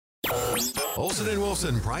Olsen &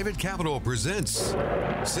 Wilson Private Capital presents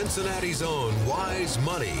Cincinnati's own Wise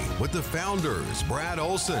Money with the founders, Brad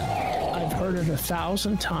Olsen. I've heard it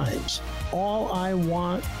 1,000 times. All I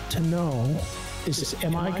want to know is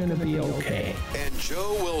am I going to be okay? And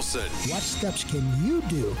Joe Wilson. What steps can you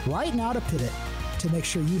do right now to pivot to make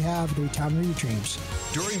sure you have the retirement of your dreams?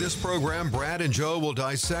 During this program, Brad and Joe will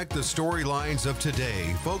dissect the storylines of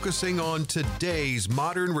today, focusing on today's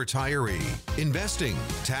modern retiree. Investing,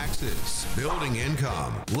 taxes, building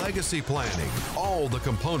income, legacy planning, all the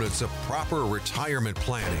components of proper retirement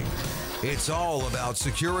planning. It's all about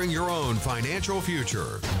securing your own financial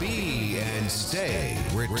future. Be and stay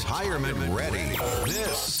retirement ready.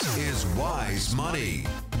 This is Wise Money.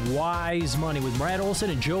 Wise Money with Brad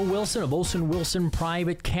Olsen and Joe Wilson of Olsen Wilson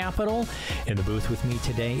Private Capital. In the booth with me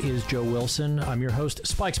today is Joe Wilson. I'm your host,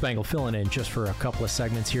 Spike Spangle, filling in just for a couple of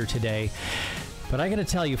segments here today. But I got to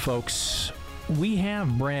tell you, folks, we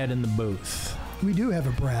have Brad in the booth. We do have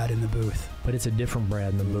a Brad in the booth. But it's a different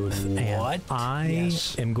Brad in the booth. What? And I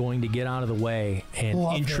am going to get out of the way and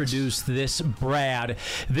introduce this Brad.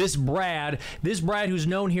 This Brad who's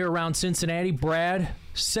known here around Cincinnati. Brad,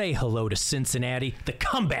 say hello to Cincinnati, the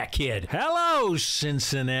comeback kid. Hello,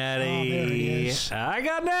 Cincinnati. Oh, there he is. I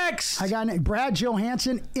got next. Brad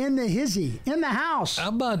Johansen in the house. How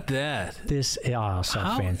about that? This is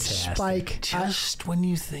fantastic. Spike. Just when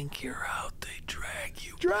you think you're out, they drag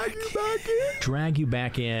you back in. Drag you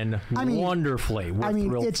back in. Wonderfully. We're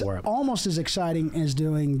thrilled it's for it. Almost as exciting as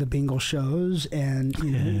doing the bingo shows, and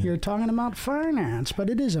you're talking about finance, but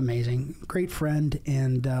it is amazing. Great friend,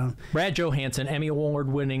 and Brad Johansen, Emmy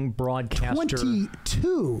Award-winning broadcaster.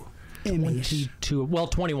 22 Emmys.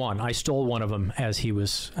 21. I stole one of them as he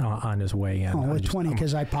was on his way in. Oh, 20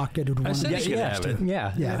 because I pocketed one. I said you could have it.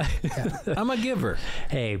 Yeah. I'm a giver.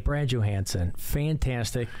 Hey, Brad Johansen,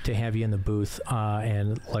 fantastic to have you in the booth.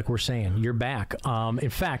 And like we're saying, you're back. In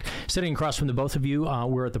fact, sitting across from the both of you,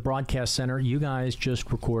 we're at the Broadcast Center. You guys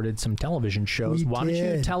just recorded some television shows. Why don't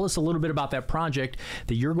you tell us a little bit about that project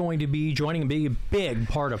that you're going to be joining and being a big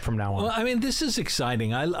part of from now on? Well, this is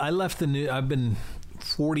exciting. I left the news. I've been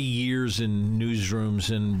 40 years in newsrooms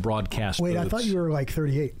and broadcast Wait, booths. I thought you were like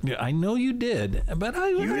 38. Yeah, I know you did, but I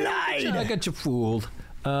lied. I got you fooled.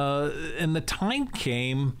 And the time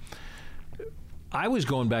came, I was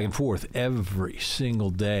going back and forth every single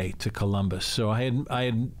day to Columbus. So I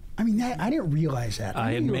didn't realize that.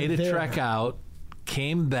 I had made a trek out,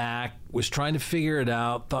 came back, was trying to figure it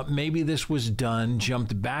out, thought maybe this was done,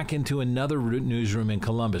 jumped back into another newsroom in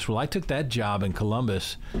Columbus. Well, I took that job in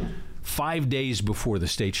Columbus 5 days before the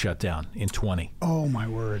state shut down in 20. Oh, my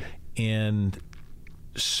word. And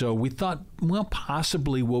so we thought, well,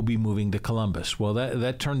 possibly we'll be moving to Columbus. Well,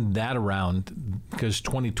 that turned that around because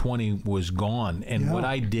 2020 was gone. And what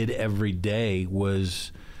I did every day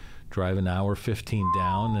was drive an hour 15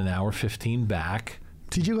 down, an hour 15 back.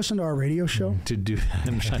 Did you listen to our radio show? To do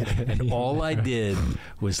that. And all I did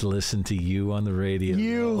was listen to you on the radio.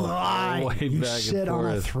 You lie. You sit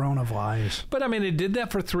on a throne of lies. But I did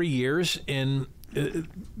that for 3 years, and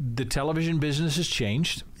the television business has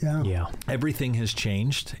changed. Yeah. Everything has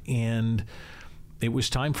changed, and it was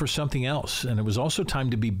time for something else. And it was also time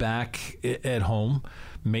to be back at home.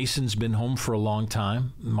 Mason's been home for a long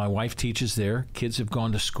time. My wife teaches there. Kids have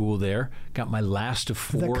gone to school there. Got my last of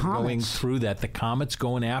 4 going through that. The Comets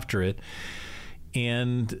going after it.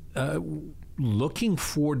 And looking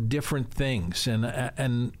for different things.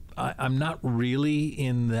 And I'm not really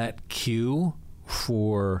in that queue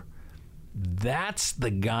for that's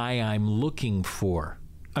the guy I'm looking for.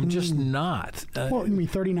 I'm just not. Well, you mean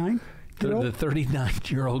 39? The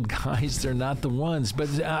 39-year-old guys, they're not the ones.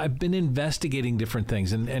 But I've been investigating different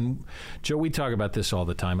things. And Joe, we talk about this all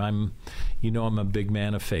the time. I'm a big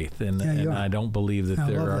man of faith. And I don't believe that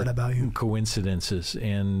there are coincidences.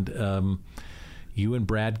 And you and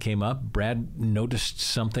Brad came up. Brad noticed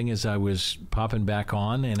something as I was popping back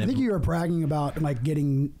on. And I think you were bragging about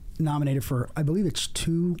getting nominated for, I believe it's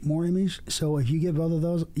 2 more Emmys. So if you get both of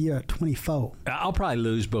those, you're at 24. I'll probably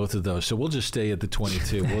lose both of those. So we'll just stay at the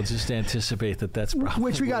 22. We'll just anticipate that's probably...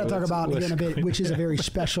 Which we got to talk about again a bit, which is a very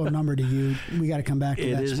special number to you. We got to come back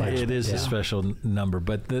to that. It is a special number.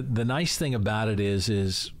 But the nice thing about it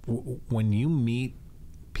is when you meet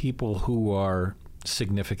people who are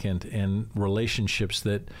significant and relationships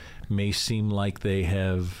that may seem like they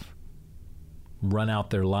have run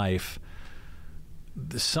out their life,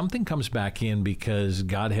 something comes back in because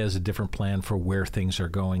God has a different plan for where things are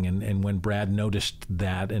going. And when Brad noticed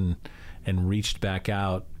that and reached back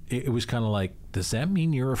out, it was kind of like, does that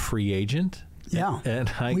mean you're a free agent? Yeah.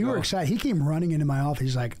 And we were excited. He came running into my office.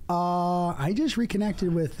 He's like, I just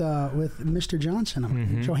reconnected with Mr.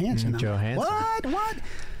 Johnson. Johansen. Johansen. What?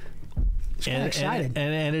 And excited.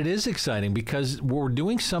 And it is exciting because we're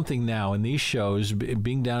doing something now in these shows,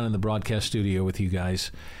 being down in the broadcast studio with you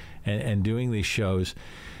guys and doing these shows.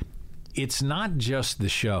 It's not just the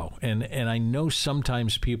show. And I know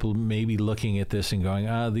sometimes people may be looking at this and going,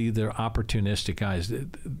 they're opportunistic guys.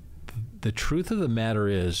 The truth of the matter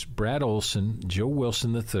is Brad Olson, Joe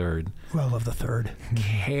Wilson III, well, I love the third,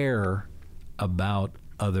 care about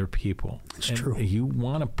other people. It's true. You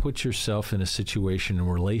want to put yourself in a situation in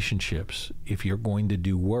relationships, if you're going to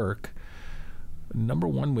do work, number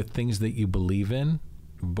one, with things that you believe in,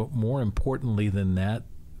 but more importantly than that,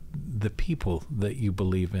 the people that you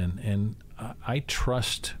believe in. And I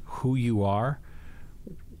trust who you are,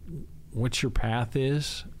 what your path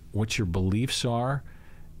is, what your beliefs are,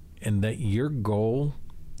 and that your goal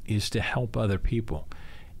is to help other people.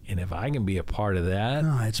 And if I can be a part of that,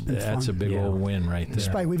 that's a big old win right there.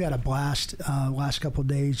 Despite we've had a blast last couple of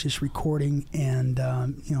days just recording, and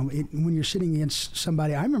when you're sitting against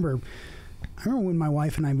somebody, I remember when my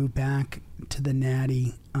wife and I moved back to the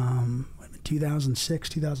Natty, 2006,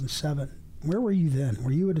 2007. Where were you then?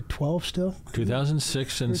 Were you at a 12 still?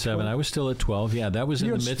 2006 and 7. I was still at 12. Yeah, that was in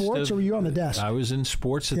the midst of sports, or were you on the desk? I was in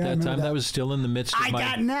sports at that time. That was still in the midst of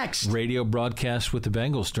my radio broadcast with the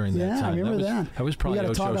Bengals during that time. Yeah, I remember that. That was probably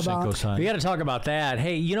Ocho Cinco's time. We got to talk about that.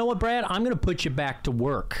 Hey, you know what, Brad? I'm going to put you back to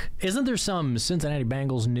work. Isn't there some Cincinnati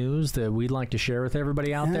Bengals news that we'd like to share with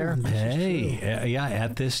everybody out there? Hey,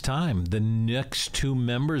 at this time, the next two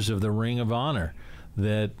members of the Ring of Honor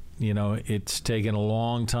that, it's taken a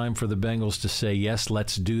long time for the Bengals to say, yes,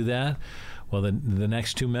 let's do that. Well, the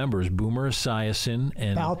next two members, Boomer Esiason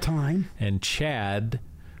and Chad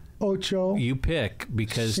Ocho. You pick,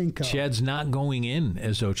 because Cinco. Chad's not going in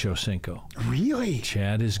as Ocho Cinco. Really?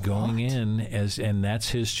 Chad is going in and that's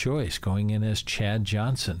his choice, going in as Chad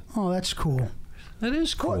Johnson. Oh, that's cool. That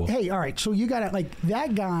is cool. Hey, all right. So you got to,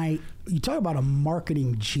 that guy, you talk about a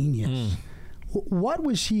marketing genius. What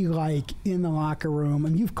was he like in the locker room?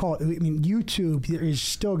 And YouTube has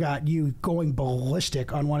still got you going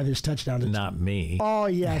ballistic on one of his touchdowns. Not me. Oh,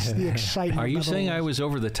 yes, the excitement. Are you saying I was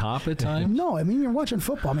over the top at times? No, you're watching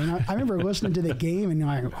football. I remember listening to the game and you're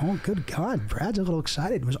like, oh, good God, Brad's a little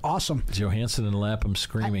excited. It was awesome. Johansen and Lapham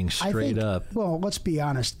screaming straight up. Well, let's be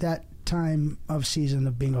honest. That time of season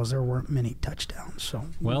of Bengals, there weren't many touchdowns. So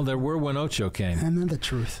there were when Ocho came. And then the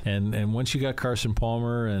truth. And once you got Carson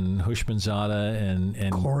Palmer and Hushmanzada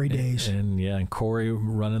and Corey Days and Corey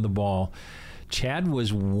running the ball, Chad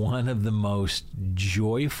was one of the most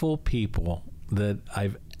joyful people that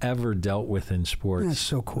I've ever dealt with in sports. That's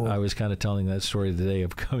so cool. I was kind of telling that story today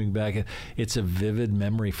of coming back. It's a vivid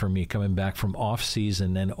memory for me, coming back from off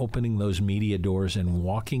season and opening those media doors and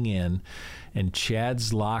walking in, and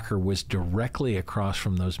Chad's locker was directly across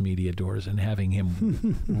from those media doors, and having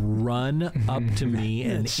him run up to me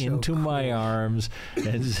and into my arms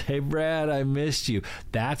and say, Brad, I missed you.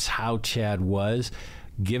 That's how Chad was.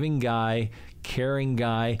 Giving guy, caring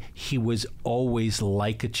guy. He was always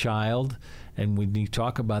like a child. And when you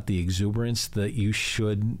talk about the exuberance that you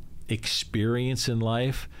should experience in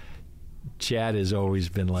life, Chad has always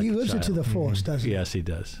been like a child. He lives it to the fullest, doesn't he? Yes, he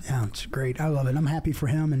does. Yeah, it's great. I love it. I'm happy for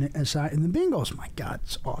him. And the Bengals, my God,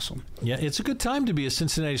 it's awesome. Yeah, it's a good time to be a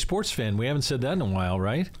Cincinnati sports fan. We haven't said that in a while,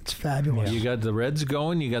 right? It's fabulous. You got the Reds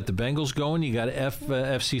going. You got the Bengals going. You got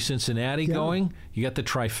FC Cincinnati going. You got the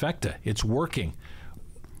trifecta. It's working.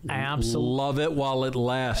 Absolutely. Love it while it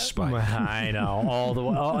lasts, Spike. I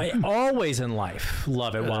know. Always in life.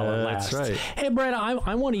 Love it while it lasts. That's right. Hey, Brad,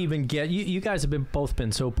 I want to even get you guys have both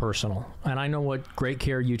been so personal, and I know what great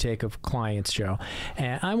care you take of clients, Joe.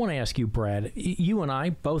 And I want to ask you, Brad, you and I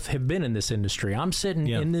both have been in this industry. I'm sitting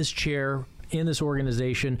in this chair in this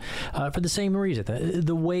organization for the same reason.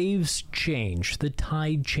 The waves change. The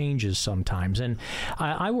tide changes sometimes. And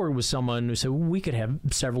I worked with someone who said we could have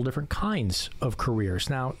several different kinds of careers.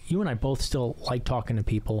 Now, you and I both still like talking to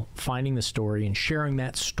people, finding the story, and sharing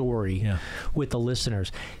that story with the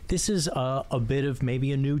listeners. This is a bit of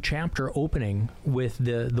maybe a new chapter opening with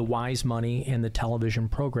the Wise Money and the television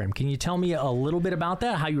program. Can you tell me a little bit about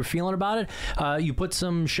that, how you were feeling about it? You put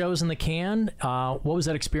some shows in the can. What was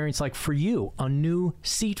that experience like for you? A new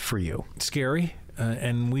seat for you. Scary.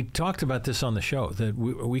 And we talked about this on the show, that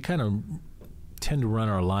we kind of tend to run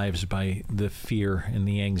our lives by the fear and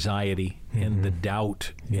the anxiety and the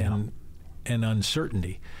doubt and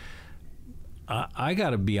uncertainty. I got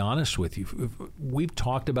to be honest with you. We've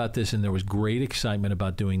talked about this, and there was great excitement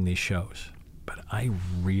about doing these shows, but I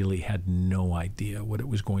really had no idea what it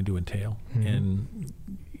was going to entail. And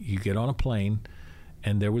You get on a plane,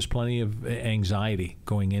 and there was plenty of anxiety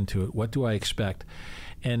going into it. What do I expect?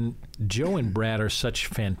 And Joe and Brad are such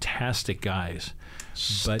fantastic guys.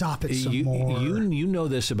 Stop it some more. You know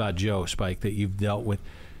this about Joe, Spike, that you've dealt with.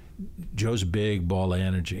 Joe's a big ball of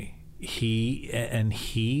energy.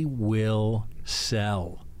 He will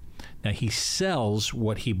sell. Now, he sells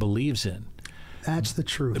what he believes in. That's the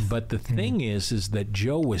truth. But the thing is that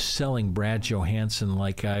Joe was selling Brad Johansen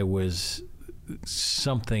like I was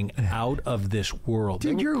something out of this world.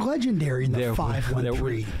 Dude, you're legendary in the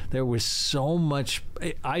 513. There was so much.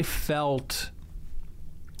 I felt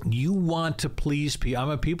you want to please people. I'm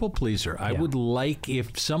a people pleaser. I would like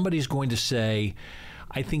if somebody's going to say,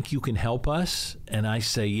 I think you can help us, and I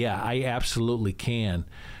say, yeah, I absolutely can.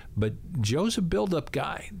 But Joe's a build-up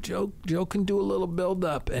guy. Joe can do a little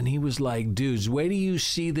build-up, and he was like, dudes, wait till you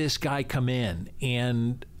see this guy come in.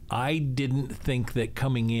 And I didn't think that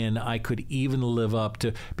coming in I could even live up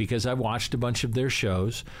to, because I've watched a bunch of their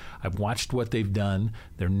shows. I've watched what they've done.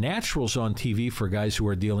 They're naturals on TV for guys who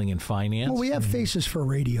are dealing in finance. Well, we have faces for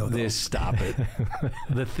radio, though. Stop it.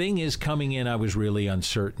 The thing is, coming in, I was really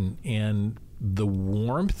uncertain. And the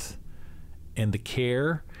warmth and the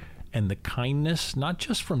care and the kindness, not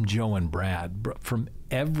just from Joe and Brad, but from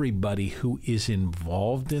everybody who is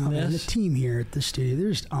involved in this. And the team here at the studio,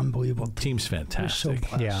 they're just unbelievable. The team's fantastic. So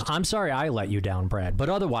blessed. Yeah, I'm sorry I let you down, Brad, but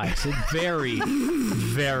otherwise, very,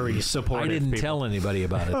 very supportive. I didn't tell anybody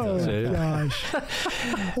about it, though.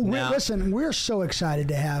 Oh, gosh. Listen, we're so excited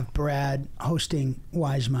to have Brad hosting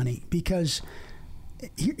Wise Money, because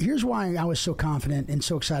here's why I was so confident and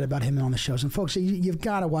so excited about him on the shows. And folks, you've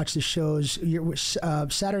got to watch the shows.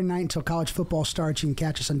 Saturday night until college football starts. You can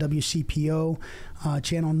catch us on WCPO,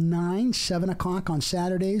 Channel 9, 7 o'clock on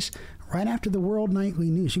Saturdays, right after the World Nightly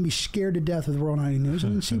News. You can be scared to death of the World Nightly News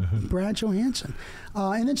and then see Brad Johansen.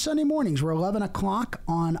 And then Sunday mornings, we're 11 o'clock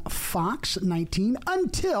on Fox 19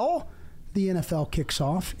 until the NFL kicks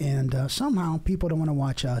off. And somehow people don't want to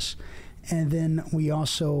watch us. And then we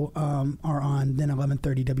also are on then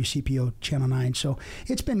 11:30 WCPO Channel 9. So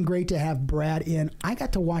it's been great to have Brad in. I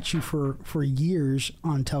got to watch you for years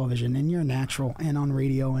on television, and you're a natural, and on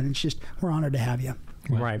radio, and it's just, we're honored to have you.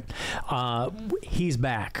 Right. He's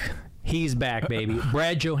back. He's back, baby.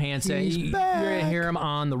 Brad Johansen. He's back. You're going to hear him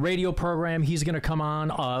on the radio program. He's going to come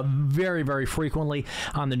on very, very frequently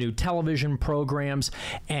on the new television programs.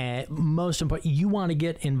 And most important, you want to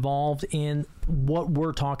get involved in what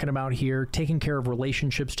we're talking about here, taking care of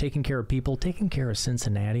relationships, taking care of people, taking care of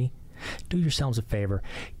Cincinnati. Do yourselves a favor.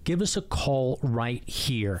 Give us a call right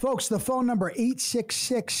here. Folks, the phone number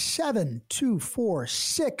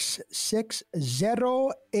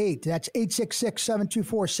 866-724-6608. That's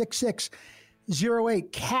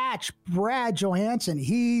 866-724-6608. Catch Brad Johansen.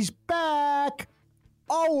 He's back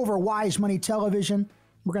all over Wise Money Television.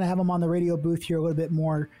 We're going to have him on the radio booth here a little bit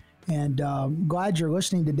more. And glad you're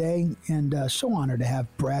listening today. And so honored to have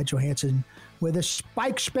Brad Johansen with us.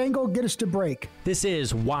 Spike Spangle, get us to break. This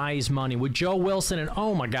is Wise Money with Joe Wilson and,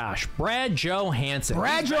 oh my gosh, Brad Johansen.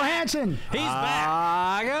 Brad Johansen. He's back.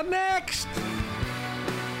 I got next.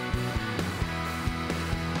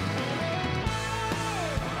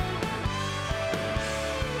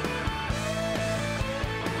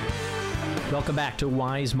 Welcome back to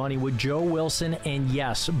Wise Money with Joe Wilson and,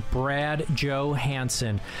 yes, Brad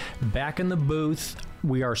Johansen back in the booth.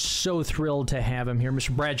 We are so thrilled to have him here. Mr.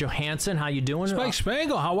 Brad Johansen, how you doing? Spike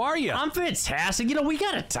Spangle, how are you? I'm fantastic. You know, we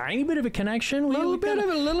got a tiny bit of a connection. A little bit of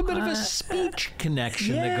a speech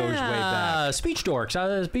connection that goes way back. Speech dorks. I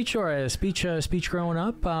was speech growing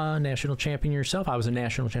up. National champion yourself. I was a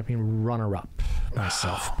national champion runner-up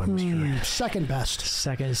myself. Second best.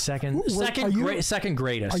 Second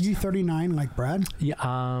greatest. Are you 39 like Brad? Yeah.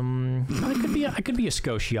 I could be a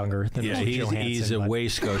skosh younger than Johansen. He's a way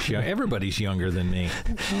skosh younger. Everybody's younger than me.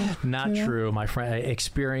 Not true, my friend.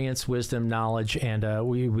 Experience, wisdom, knowledge, and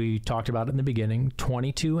we talked about it in the beginning.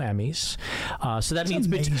 22 Emmys. So that means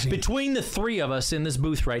between the three of us in this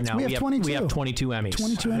booth right now, we have 22 Emmys.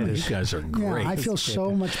 22 Emmys. You guys are great. Yeah, I feel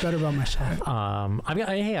so much better about myself.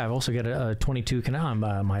 I've also got a 22.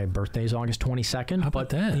 My birthday is August 22nd. How about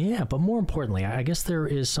that? Yeah, but more importantly, I guess there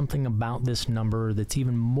is something about this number that's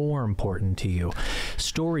even more important to you.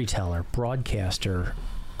 Storyteller, broadcaster,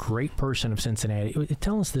 great person of Cincinnati.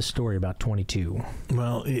 Tell us this story about 22.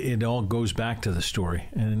 Well, it all goes back to the story.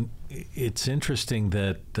 And it's interesting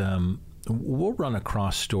that we'll run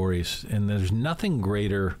across stories, and there's nothing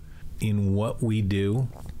greater in what we do,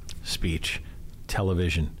 speech,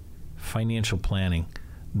 television, financial planning,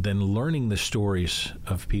 than learning the stories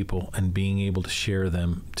of people and being able to share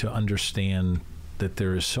them, to understand that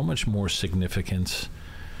there is so much more significance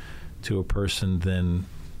to a person than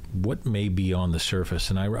what may be on the surface.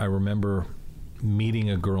 And I remember meeting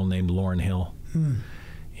a girl named Lauren Hill,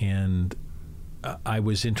 and I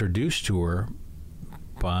was introduced to her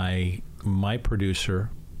by my producer,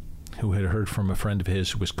 who had heard from a friend of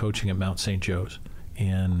his who was coaching at Mount St. Joe's.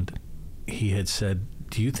 And he had said,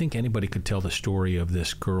 do you think anybody could tell the story of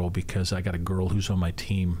this girl? Because I got a girl who's on my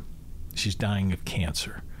team. She's dying of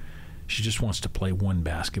cancer. She just wants to play one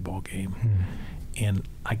basketball game. And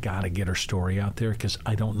I got to get her story out there because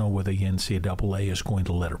I don't know whether the NCAA is going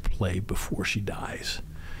to let her play before she dies.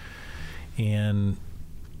 And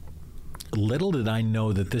little did I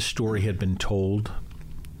know that this story had been told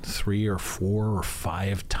 3 or 4 or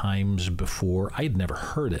 5 times before. I had never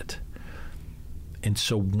heard it. And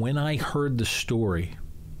so when I heard the story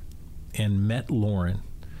and met Lauren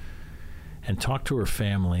and talked to her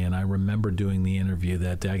family, and I remember doing the interview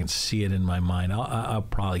that day, I can see it in my mind. I'll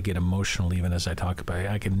probably get emotional even as I talk about it.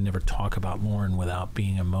 I can never talk about Lauren without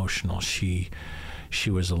being emotional. She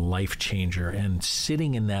was a life changer. And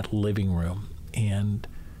sitting in that living room and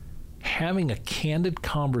having a candid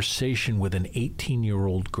conversation with an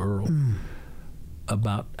 18-year-old girl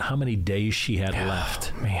about how many days she had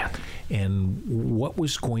left, and what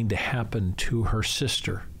was going to happen to her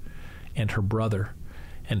sister and her brother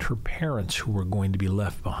and her parents who were going to be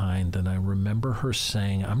left behind. And I remember her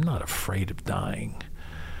saying, I'm not afraid of dying.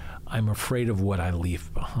 I'm afraid of what I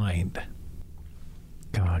leave behind.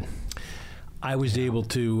 God. I was able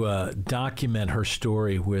to document her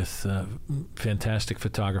story with fantastic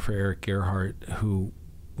photographer Eric Gerhardt, who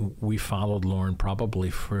we followed Lauren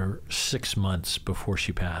probably for 6 months before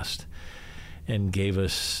she passed, and gave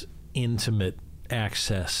us intimate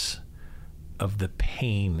access of the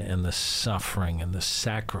pain and the suffering and the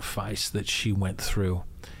sacrifice that she went through.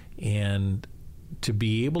 And to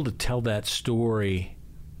be able to tell that story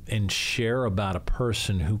and share about a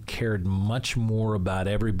person who cared much more about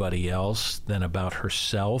everybody else than about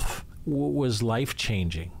herself was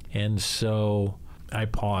life-changing. And so I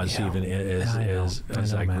pause even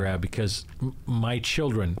as I grab, because my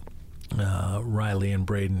children, Riley and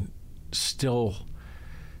Braden, still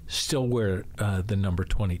wear the number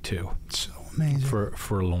 22. So amazing.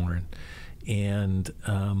 For Lauren. And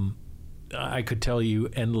I could tell you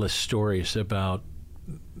endless stories about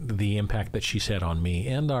the impact that she's had on me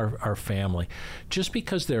and our family, just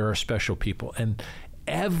because there are special people. And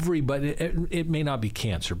everybody, it may not be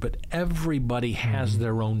cancer, but everybody has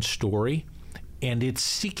their own story, and it's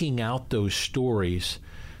seeking out those stories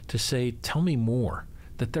to say, tell me more,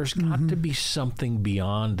 that there's got to be something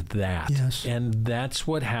beyond that. Yes. And that's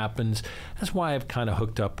what happens. That's why I've kind of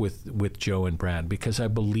hooked up with Joe and Brad, because I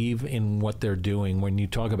believe in what they're doing. When you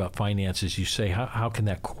talk about finances, you say, how can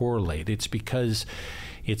that correlate? It's because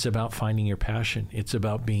it's about finding your passion. It's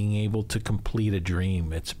about being able to complete a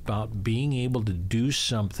dream. It's about being able to do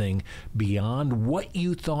something beyond what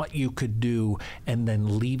you thought you could do and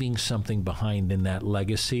then leaving something behind in that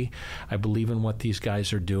legacy. I believe in what these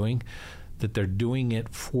guys are doing, that they're doing it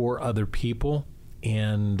for other people,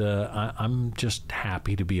 and I'm just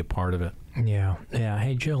happy to be a part of it. Yeah.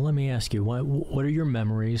 Hey, Joe, let me ask you, what are your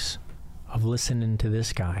memories of listening to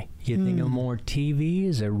this guy? You think of more TV?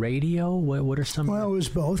 Is it radio? What are some? Well, it was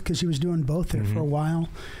both, because he was doing both there for a while.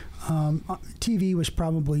 TV was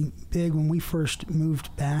probably big when we first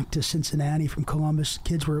moved back to Cincinnati from Columbus.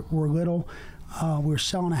 Kids were little. We were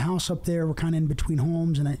selling a house up there. We're kind of in between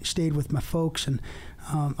homes, and I stayed with my folks. And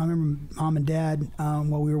I remember Mom and Dad,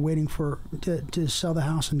 while we were waiting to sell the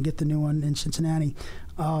house and get the new one in Cincinnati,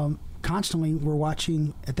 constantly were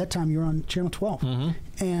watching. At that time, you were on Channel 12,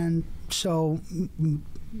 and so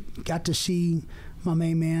got to see my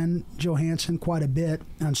main man, Johansen, quite a bit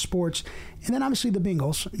on sports. And then obviously the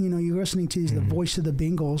Bengals. You know, you're listening to the voice of the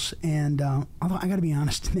Bengals. And although I got to be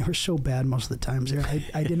honest, they were so bad most of the times there.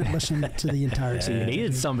 I didn't listen to the entire You season.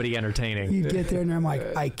 needed somebody entertaining. You get there and I'm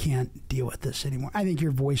like, I can't deal with this anymore. I think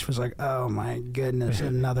your voice was like, oh my goodness,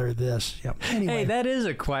 another this. Yep. Anyway. Hey, that is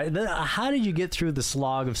how did you get through the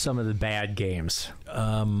slog of some of the bad games?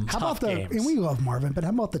 How about games. and we love Marvin, but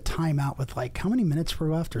how about the timeout with like how many minutes were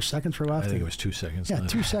left or seconds were left? I think it was 2 seconds. Yeah,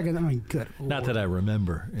 2 seconds. I mean, good. Not that I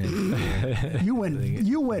remember. You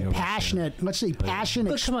went passionate. Let's say passion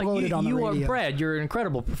exploded on the radio. You are Brad. You're an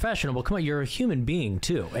incredible professional, but come on, you're a human being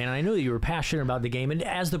too. And I know that you were passionate about the game. And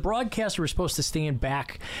as the broadcaster, we're supposed to stand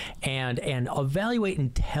back and evaluate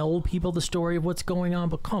and tell people the story of what's going on.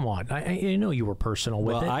 But come on, I know you were personal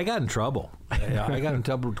with it. Well, I got in trouble. I got in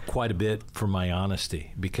trouble quite a bit for my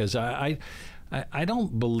honesty, because I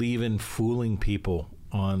don't believe in fooling people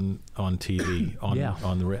on TV.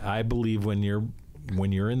 I believe when you're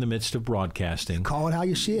when you're in the midst of broadcasting, Call it how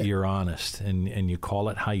you see it. You're honest, and you call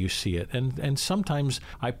it how you see it. And sometimes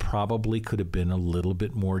I probably could have been a little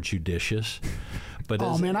bit more judicious. But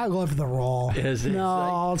I loved the raw.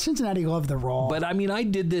 Cincinnati loved the raw. But I mean, I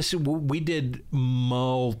did this. We did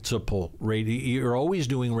multiple radio. You're always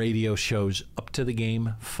doing radio shows up to the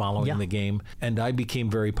game, following the game, and I became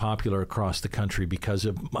very popular across the country because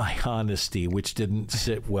of my honesty, which didn't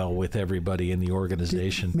sit well with everybody in the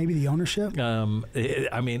organization. Maybe the ownership.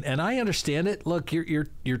 I mean, and I understand it. Look,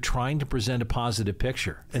 you're trying to present a positive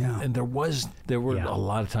picture, and there were a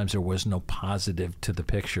lot of times there was no positive to the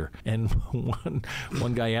picture. And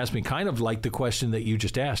one guy asked me, kind of like the question that you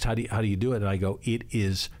just asked, how do you do it? And I go, it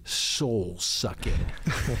is soul sucking.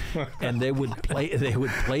 And they would play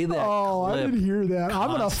that. Oh, clip I didn't hear that.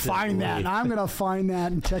 I'm gonna find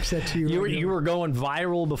that and text that to you. You were going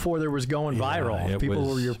viral before there was going viral.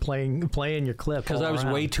 People were playing your clip because I was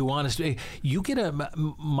way too honest. You get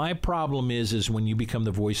my problem is when you become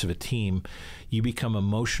the voice of a team, you become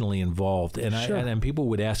emotionally involved, and people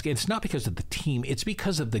would ask. It's not because of the team; it's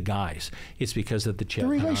because of the guys. It's because of the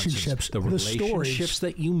relationships, the relationships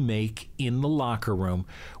that you make in the locker room,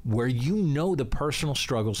 where you know the personal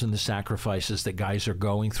struggles and the sacrifices that guys are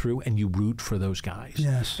going through, and you root for those guys.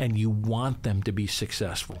 Yes, and you want them to be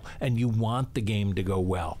successful, and you want the game to go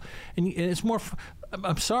well. And it's more.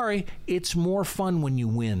 I'm sorry, it's more fun when you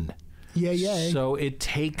win. Yeah. So it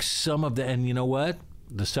takes some of the, and you know what?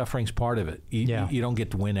 The suffering's part of it. You don't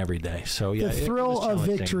get to win every day. So the thrill of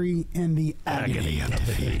victory and the agony of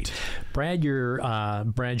defeat. Brad, you're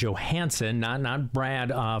Brad Johansen, not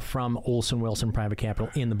Brad from Olson Wilson Private Capital,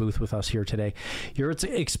 in the booth with us here today. You're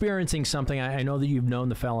experiencing something. I know that you've known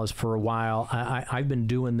the fellas for a while. I've been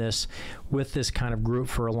doing this with this kind of group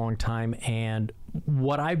for a long time, and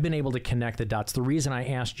what I've been able to connect the dots, the reason I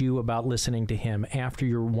asked you about listening to him after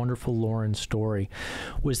your wonderful Lauren story,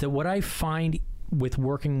 was that what I find with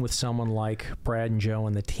working with someone like Brad and Joe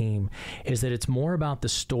and the team is that it's more about the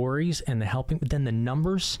stories and the helping than the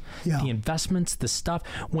numbers, the investments, the stuff.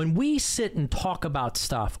 When we sit and talk about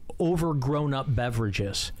stuff over grown-up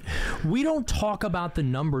beverages, we don't talk about the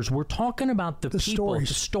numbers. We're talking about the people, stories.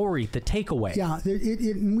 the story, the takeaway. Yeah,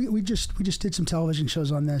 we just did some television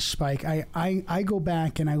shows on this, Spike. I go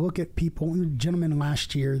back and I look at people, a gentleman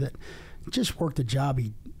last year that just worked a job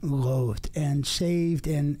he loathed and saved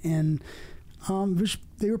and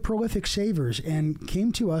they were prolific savers and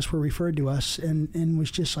came to us, were referred to us, and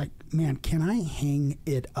was just like, man, can I hang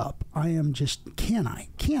it up? I am just, can I?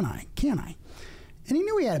 And he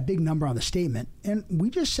knew he had a big number on the statement, and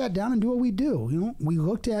we just sat down and do what we do. You know, we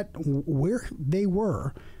looked at where they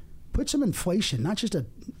were, put some inflation, not just a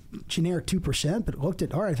generic 2%, but looked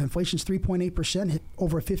at, all right, if inflation's 3.8%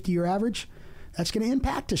 over a 50-year average, that's going to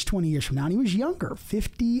impact us 20 years from now. And he was younger,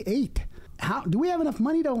 58. How do we have enough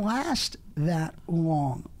money to last that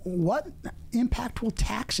long? What impact will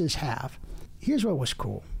taxes have? Here's what was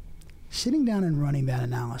cool. Sitting down and running that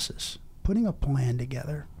analysis, putting a plan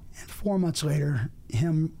together, and 4 months later,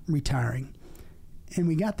 him retiring. And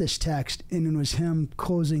we got this text, and it was him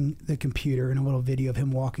closing the computer and a little video of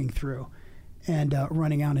him walking through and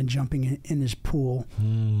running out and jumping in his pool.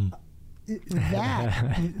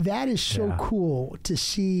 That is so cool to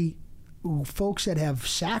see folks that have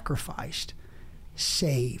sacrificed,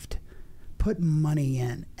 saved, put money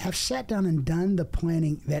in, have sat down and done the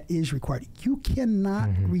planning that is required. You cannot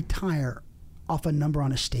retire off a number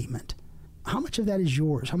on a statement. How much of that is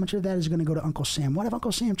yours? How much of that is going to go to Uncle Sam? What if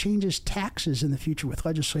Uncle Sam changes taxes in the future with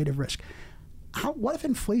legislative risk? What if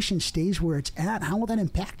inflation stays where it's at? How will that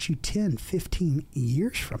impact you 10, 15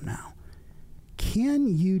 years from now?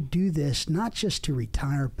 Can you do this not just to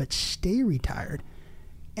retire, but stay retired?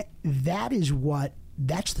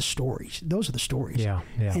 That's the stories. Those are the stories. Yeah.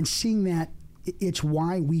 And seeing that, it's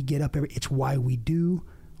why we get up it's why we do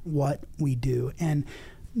what we do. And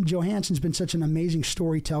Johansen's been such an amazing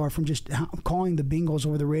storyteller, from just calling the Bengals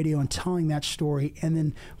over the radio and telling that story, and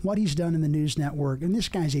then what he's done in the news network. And this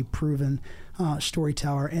guy's a proven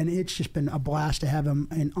storyteller, and it's just been a blast to have him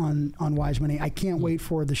on Wise Money. I can't wait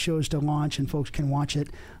for the shows to launch and folks can watch it.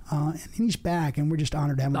 And he's back, and we're just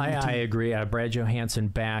honored to have him on the team. I agree. Brad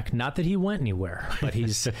Johansen back. Not that he went anywhere, but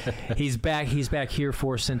he's back. He's back here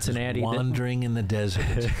for Cincinnati. Wandering in the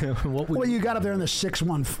desert. Well, you got up there in the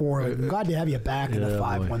 614. Glad to have you back in the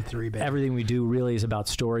 513. Baby. Everything we do really is about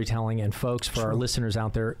storytelling. And folks, for our listeners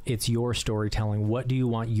out there, it's your storytelling. What do you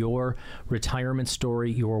want your retirement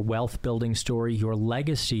story, your wealth building story, your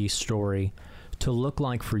legacy story to look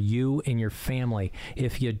like for you and your family?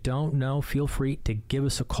 If you don't know, feel free to give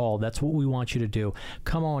us a call. That's what we want you to do.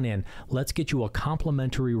 Come on in. Let's get you a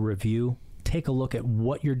complimentary review take a look at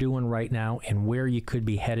what you're doing right now and where you could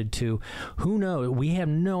be headed to. Who knows? We have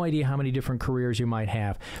no idea how many different careers you might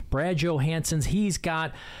have. Brad Johansen's, he's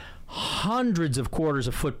got hundreds of quarters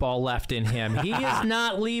of football left in him. He is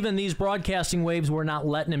not leaving these broadcasting waves. We're not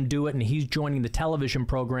letting him do it, and he's joining the television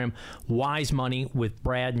program Wise Money with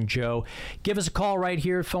Brad and Joe. Give us a call right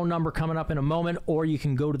here, phone number coming up in a moment, or you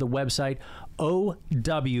can go to the website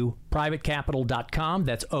owprivatecapital.com.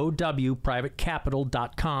 That's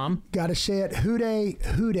owprivatecapital.com. Gotta say it, who they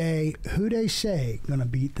say gonna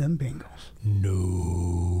beat them Bengals?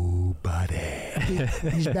 Nobody.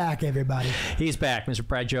 He's back, everybody. He's back. Mr.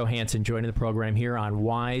 Brad Johansen joining the program here on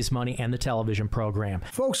Wise Money and the television program.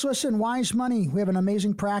 Folks, listen, Wise Money, we have an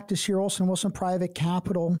amazing practice here, Olson Wilson Private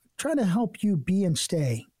Capital, trying to help you be and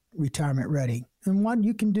stay retirement ready. And what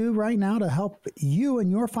you can do right now to help you in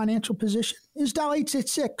your financial position is dial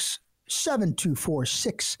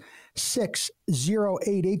 866-724-6608,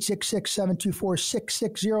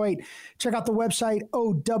 866-724-6608. Check out the website,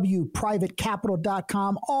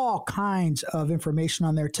 owprivatecapital.com. All kinds of information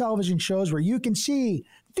on their television shows where you can see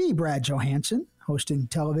the Brad Johansen hosting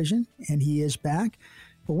television, and he is back.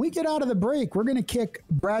 When we get out of the break, we're going to kick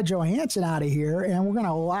Brad Johansen out of here, and we're going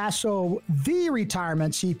to lasso the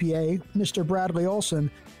retirement CPA, Mr. Bradley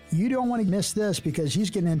Olson. You don't want to miss this because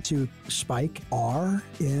he's getting into Spike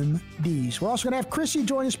RMDs. We're also going to have Chrissy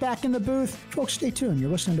join us back in the booth. Folks, stay tuned.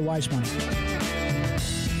 You're listening to Wise Money.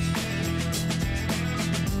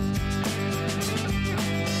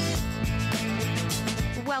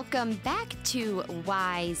 Welcome back to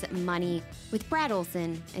Wise Money with Brad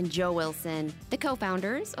Olson and Joe Wilson, the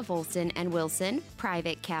co-founders of Olson and Wilson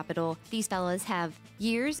Private Capital. These fellas have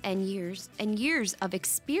years and years and years of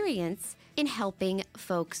experience in helping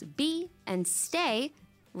folks be and stay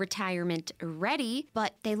retirement ready,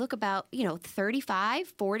 but they look about,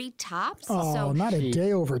 35, 40 tops. Oh, so, not a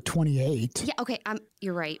day over 28. Yeah, okay,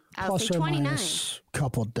 you're right. I'll Plus say 29. Minus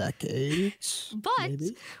couple decades. But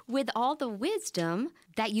maybe. With all the wisdom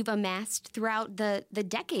that you've amassed throughout the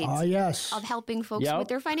decades of helping folks with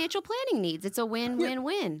their financial planning needs, it's a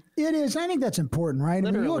win-win-win. It is. I think that's important, right?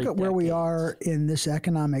 Literally, when you look at where we are in this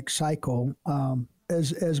economic cycle,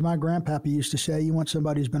 as my grandpappy used to say, you want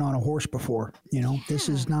somebody who's been on a horse before. This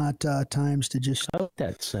is not times to just... I like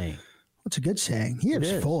that saying. What's a good saying? He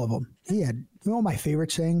was full of them. He had... what my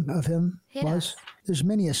favorite saying of him was? There's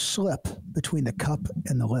many a slip between the cup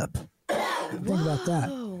and the lip. Think about that.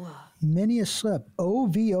 Many a slip.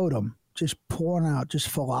 O.V. Odom, just pouring out just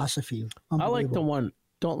philosophy. I like the one,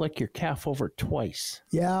 don't lick your calf over twice.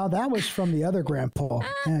 Yeah, that was from the other grandpa.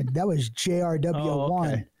 That was JRW1. Oh,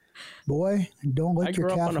 okay. Boy, don't lick your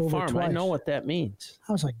calf over farm. twice. I know what that means.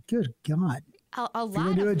 I was like, good God. A lot if you're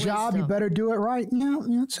going to do a job, you better do it right.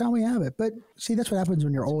 That's how we have it. But see, that's what happens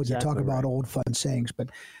when you're old. Exactly, you talk about old fun sayings. But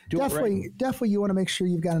definitely you want to make sure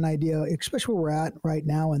you've got an idea, especially where we're at right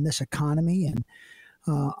now in this economy. And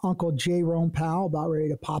Uncle Jerome Powell about ready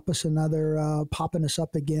to popping us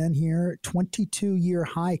up again here. 22-year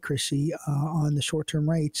high, Chrissy, on the short-term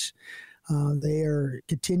rates. They are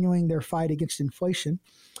continuing their fight against inflation.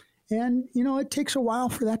 And, it takes a while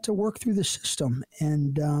for that to work through the system.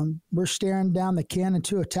 And we're staring down the cannon,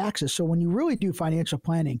 too, of taxes. So when you really do financial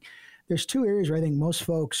planning, there's two areas where I think most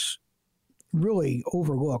folks really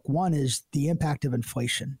overlook. One is the impact of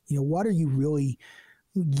inflation. What are you really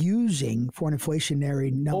using for an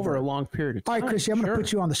inflationary number? Over a long period of time. All right, Chrissy, I'm going to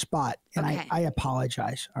put you on the spot. And I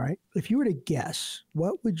apologize, all right? If you were to guess,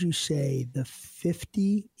 what would you say the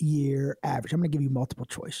 50-year average? I'm going to give you multiple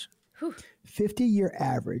choice. 50-year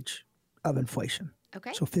average of inflation.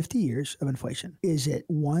 Okay. So 50 years of inflation. Is it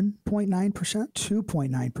 1.9%,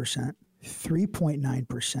 2.9%,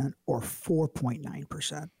 3.9%, or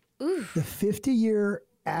 4.9%? The 50-year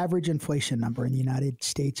average inflation number in the United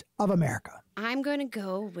States of America. I'm going to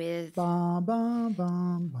go with 2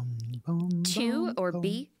 or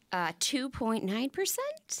B.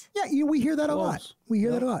 2.9%? Yeah, we hear that a lot. We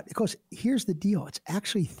hear that a lot. Because here's the deal. It's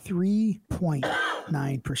actually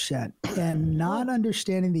 3.9%. And not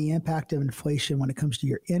understanding the impact of inflation when it comes to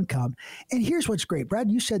your income. And here's what's great.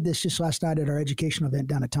 Brad, you said this just last night at our educational event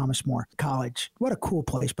down at Thomas More College. What a cool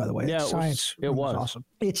place, by the way. Yeah, Science it was awesome.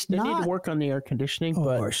 They need to work on the air conditioning.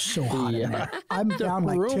 But we're so hot in there. I'm down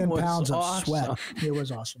like 10 pounds of sweat. It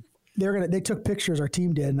was awesome. They took pictures, our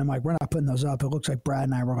team did, and I'm like, we're not putting those up. It looks like Brad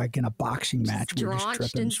and I were like in a boxing match. We were just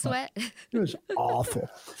tripping in sweat. It was awful.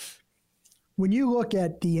 When you look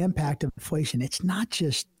at the impact of inflation, it's not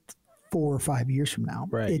just 4 or 5 years from now.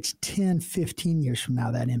 Right. It's 10, 15 years from now,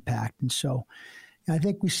 that impact. And so And I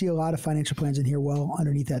think we see a lot of financial plans in here well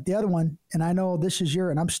underneath that. The other one, and I know this is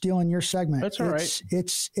and I'm stealing your segment. That's all right.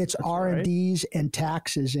 It's R&Ds and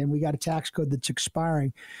taxes, and we got a tax code that's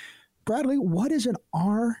expiring. Bradley, what is an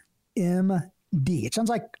RMD? It sounds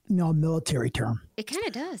like a military term. It kind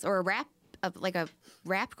of does, or like a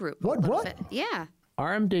rap group. What? Bit. Yeah.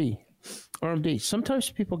 RMD.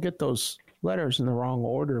 Sometimes people get those letters in the wrong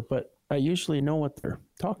order, but I usually know what they're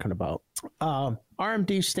talking about.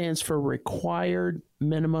 RMD stands for Required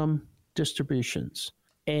Minimum Distributions.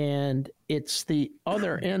 And it's the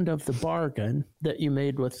other end of the bargain that you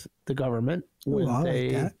made with the government when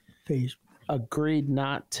they agreed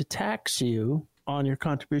not to tax you on your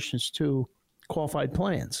contributions to qualified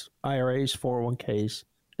plans, IRAs, 401ks,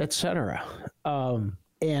 etc.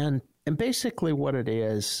 And basically what it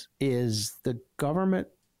is the government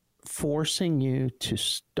forcing you to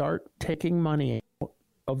start taking money out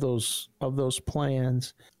of those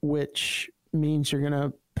plans, which means you're going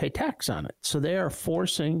to pay tax on it. So they are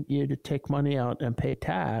forcing you to take money out and pay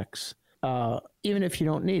tax, even if you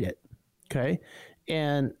don't need it. Okay.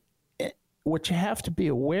 And what you have to be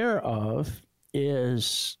aware of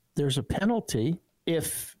is there's a penalty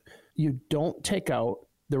if you don't take out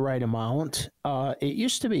the right amount. It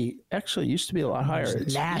used to be a lot higher.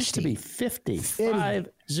 It used to be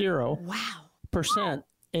 50%,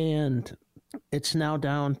 and it's now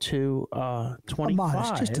down to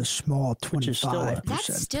 25. It's just a small 25%.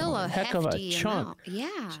 That's still a heck of a chunk. Amount.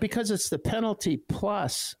 Yeah, it's because it's the penalty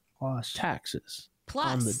plus taxes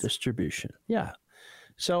on the distribution. Yeah.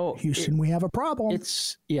 So Houston, we have a problem.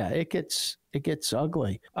 It gets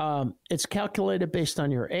ugly. It's calculated based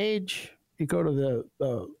on your age. You go to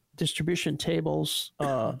the distribution tables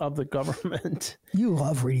of the government. You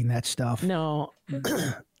love reading that stuff. No,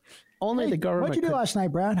 only the government. What'd you do last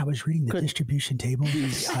night, Brad? I was reading the distribution table of the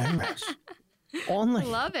IRS. I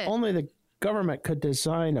love it. Only the government could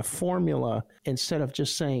design a formula instead of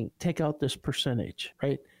just saying take out this percentage,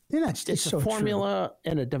 right? Yeah, it's a formula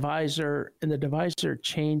and a divisor, and the divisor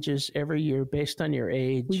changes every year based on your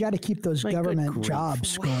age. We got to keep those government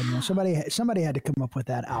jobs going. Somebody had to come up with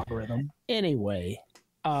that algorithm. Anyway,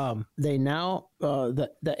 they now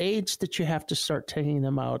the age that you have to start taking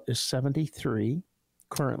them out is 73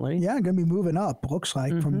 currently. Yeah, going to be moving up. Looks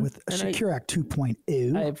like from with Secure Act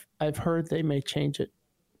 2.0. I've heard they may change it,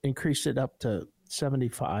 increase it up to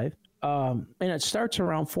 75, and it starts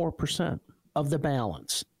around 4% of the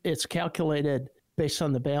balance. It's calculated based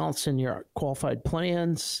on the balance in your qualified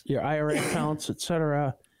plans, your IRA accounts, et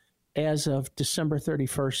cetera, as of December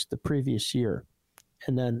 31st the previous year.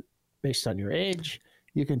 And then based on your age,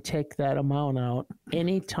 you can take that amount out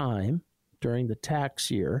anytime during the tax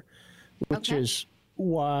year, which is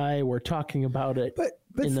why we're talking about it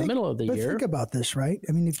in the middle of the year. But think about this, right?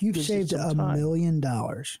 I mean, if you've saved $1 million,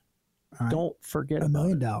 right, don't forget $1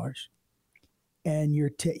 million. And you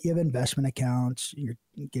have investment accounts, you're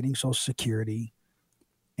getting Social Security,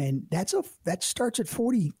 and that starts at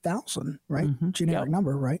 40,000, right? Generic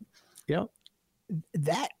number, right? Yep.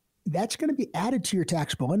 That's going to be added to your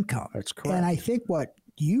taxable income. That's correct. And I think what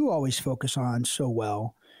you always focus on so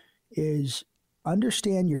well is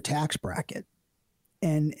understand your tax bracket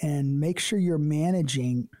and make sure you're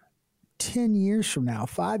managing 10 years from now,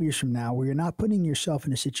 5 years from now, where you're not putting yourself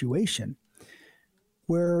in a situation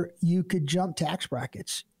where you could jump tax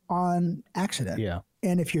brackets on accident. Yeah.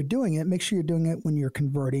 And if you're doing it, make sure you're doing it when you're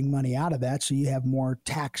converting money out of that so you have more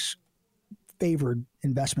tax-favored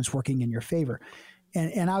investments working in your favor.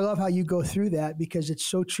 And I love how you go through that because it's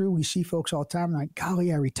so true. We see folks all the time like,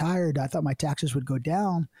 golly, I retired. I thought my taxes would go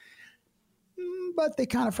down. But they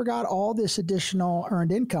kind of forgot all this additional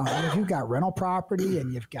earned income. And if you've got rental property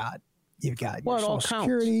and you've got your Social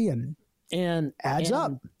Security and adds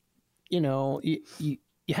up. You know, you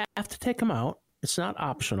have to take them out. It's not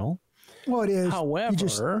optional. Well, it is. However, you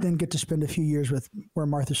just then get to spend a few years with where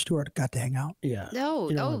Martha Stewart got to hang out. Yeah.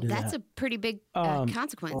 That's a pretty big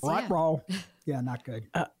consequence. Yeah, not good.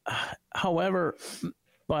 However,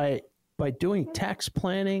 by doing tax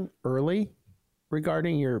planning early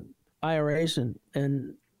regarding your IRAs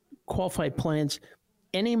and qualified plans,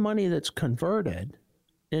 any money that's converted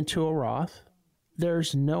into a Roth,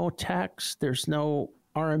 there's no tax, there's no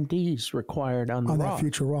RMDs required on the Roth. That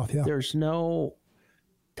future Roth, yeah. There's no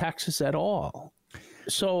taxes at all.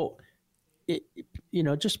 So,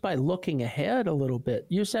 just by looking ahead a little bit,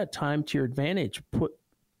 use that time to your advantage.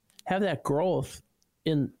 Have that growth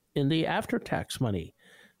in the after-tax money,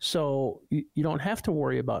 so you don't have to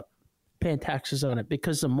worry about paying taxes on it.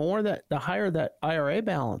 Because the higher that IRA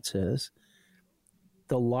balance is,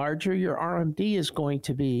 the larger your RMD is going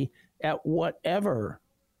to be at whatever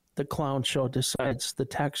the clown show decides the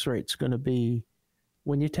tax rate's going to be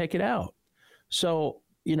when you take it out. So,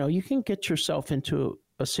 you can get yourself into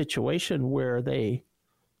a situation where the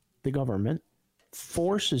government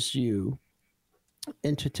forces you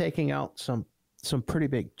into taking out some pretty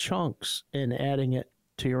big chunks and adding it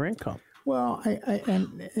to your income. Well,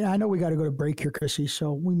 I know we got to go to break here, Chrissy,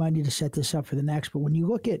 so we might need to set this up for the next. But when you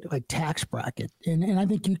look at like tax bracket, and I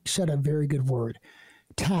think you said a very good word,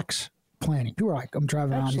 tax planning. People are like, I'm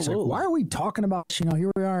driving around. He's like, why are we talking about this?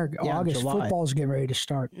 Here we are, August, football's getting ready to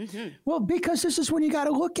start. Mm-hmm. Well, because this is when you got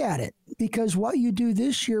to look at it, because what you do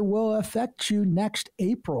this year will affect you next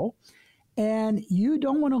April. And you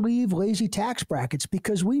don't want to leave lazy tax brackets,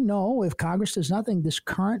 because we know if Congress does nothing, this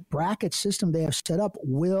current bracket system they have set up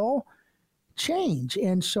will change.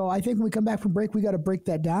 And so I think when we come back from break, we got to break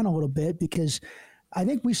that down a little bit, because I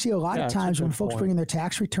think we see a lot of times when folks bring in their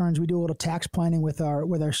tax returns, we do a little tax planning with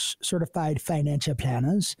our certified financial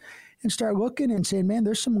planners and start looking and saying, man,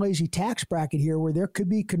 there's some lazy tax bracket here where there could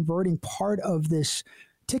be converting part of this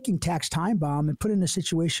ticking tax time bomb and put in a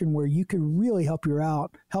situation where you could really help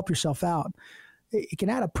yourself out. It can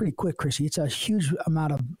add up pretty quick, Chrissy. It's a huge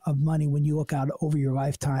amount of money when you look out over your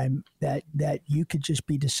lifetime that you could just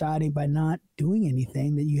be deciding by not doing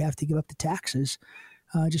anything that you have to give up the taxes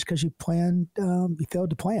just because you failed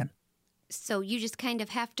to plan. So you just kind of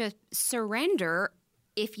have to surrender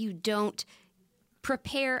if you don't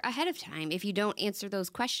prepare ahead of time, if you don't answer those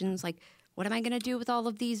questions like, what am I going to do with all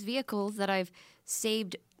of these vehicles that I've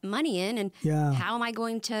saved money in? And how am I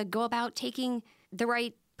going to go about taking the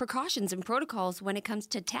right precautions and protocols when it comes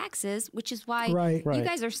to taxes, which is why you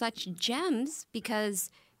guys are such gems, because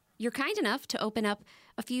you're kind enough to open up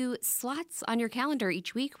a few slots on your calendar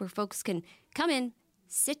each week where folks can come in,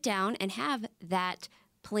 sit down, and have that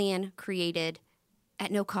plan created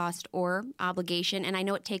at no cost or obligation. And I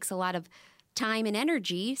know it takes a lot of time and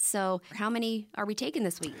energy. So how many are we taking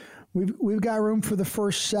this week? We've got room for the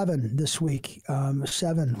first 7 this week.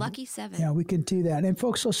 7. Lucky 7. Yeah, we can do that. And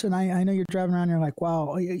folks, listen, I know you're driving around, you're like,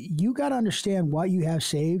 wow, you got to understand what you have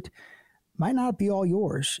saved might not be all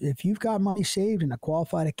yours. If you've got money saved in a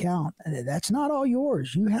qualified account, that's not all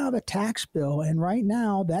yours. You have a tax bill. And right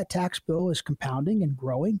now that tax bill is compounding and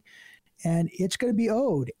growing, and it's going to be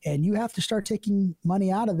owed. And you have to start taking money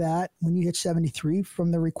out of that when you hit 73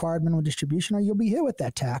 from the required minimum distribution, or you'll be hit with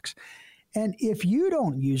that tax. And if you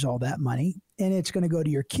don't use all that money and it's going to go to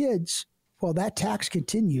your kids, well, that tax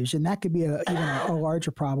continues, and that could be even a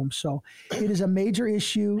larger problem. So it is a major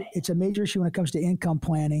issue. It's a major issue when it comes to income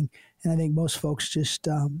planning, and I think most folks just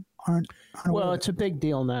aren't well, it's a big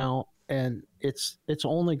deal now, and it's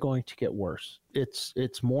only going to get worse.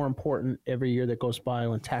 It's more important every year that goes by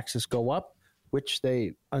when taxes go up, which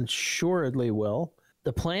they assuredly will.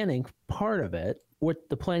 The planning part of it, what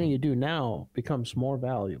the planning you do now, becomes more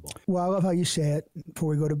valuable. Well, I love how you say it before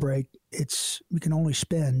we go to break. We can only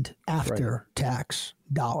spend after tax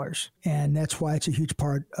dollars. And that's why it's a huge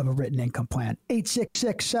part of a written income plan.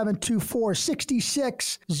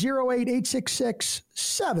 866-724-6608,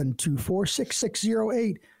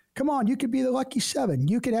 866-724-6608. Come on, you could be the lucky 7.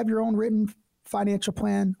 You could have your own written financial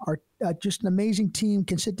plan. Our just an amazing team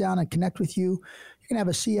can sit down and connect with you. You can have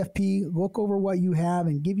a CFP, look over what you have,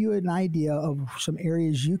 and give you an idea of some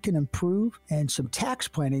areas you can improve and some tax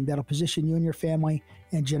planning that'll position you and your family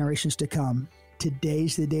and generations to come.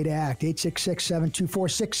 Today's the day to act.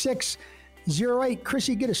 866-724-6608.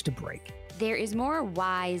 Chrissy, get us to break. There is more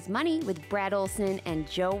Wise Money with Brad Olson and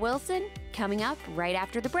Joe Wilson coming up right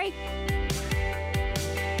after the break.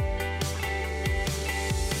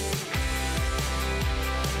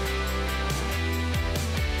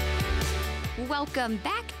 Welcome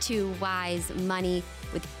back to Wise Money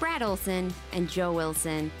with Brad Olson and Joe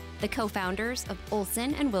Wilson, the co-founders of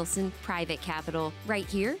Olson & Wilson Private Capital, right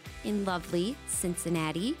here in lovely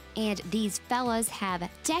Cincinnati. And these fellas have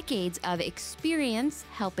decades of experience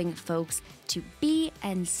helping folks to be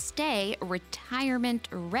and stay retirement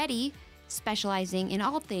ready, specializing in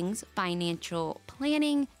all things financial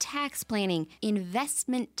planning, tax planning,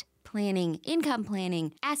 investment planning, income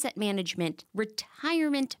planning, asset management,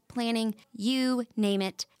 retirement planning, you name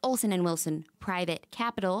it. Olson & Wilson Private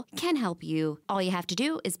Capital can help you. All you have to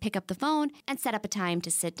do is pick up the phone and set up a time to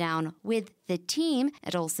sit down with the team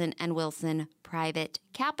at Olson & Wilson Private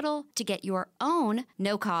Capital to get your own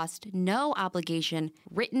no-cost, no-obligation,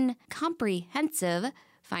 written, comprehensive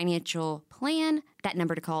financial plan. That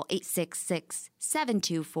number to call,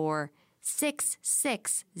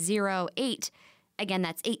 866-724-6608. Again,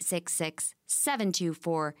 that's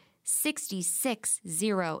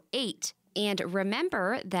 866-724-6608. And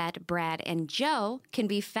remember that Brad and Joe can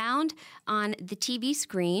be found on the TV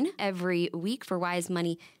screen every week for Wise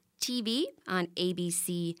Money TV on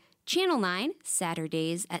ABC Channel 9,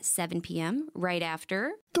 Saturdays at 7 p.m., right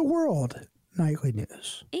after. The World Nightly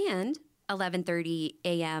News. And 11:30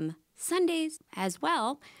 a.m. Sundays, as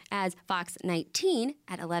well as Fox 19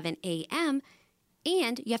 at 11 a.m.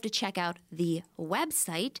 And you have to check out the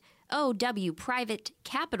website,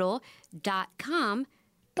 owprivatecapital.com.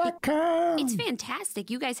 It's fantastic.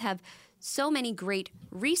 You guys have so many great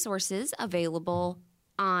resources available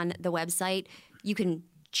on the website. You can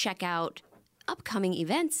check out upcoming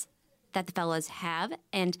events that the fellas have,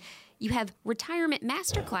 and you have retirement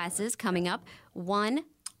masterclasses coming up. One,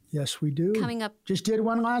 yes, we do. Coming up. Just did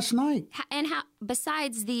one last night. And how,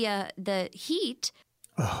 besides the heat,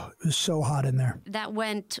 oh, it was so hot in there. That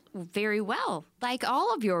went very well, like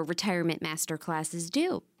all of your retirement masterclasses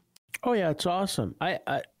do. Oh yeah, it's awesome.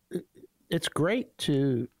 It's great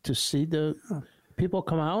to see the people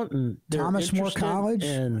come out and Thomas More College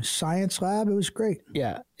and Science Lab. It was great.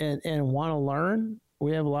 Yeah, and want to learn.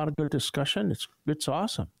 We have a lot of good discussion. It's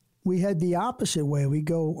awesome. We head the opposite way. We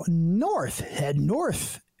go north, head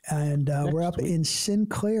north, and we're up in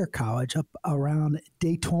Sinclair College, up around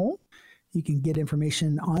Dayton. You can get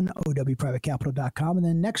information on owprivatecapital.com. And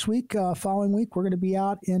then next week, following week, we're going to be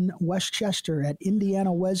out in Westchester at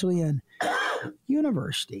Indiana Wesleyan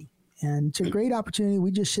University. And it's a great opportunity. We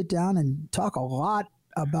just sit down and talk a lot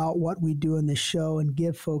about what we do in this show and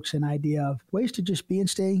give folks an idea of ways to just be and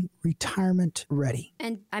stay retirement ready.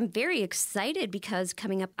 And I'm very excited because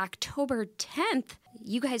coming up October 10th,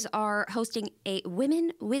 you guys are hosting a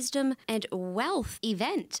Women, Wisdom, and Wealth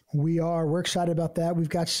event. We are. We're excited about that. We've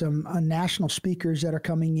got some national speakers that are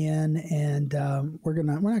coming in, and we're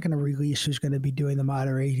not gonna release who's going to be doing the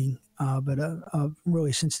moderating, but a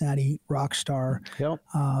really Cincinnati rock star. Yep.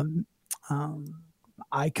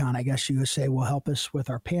 Icon, I guess you would say, will help us with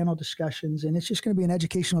our panel discussions. And it's just going to be an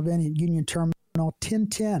educational event at Union Terminal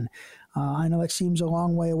 1010. I know it seems a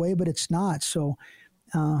long way away, but it's not. So,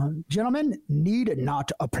 gentlemen, need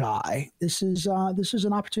not apply. This is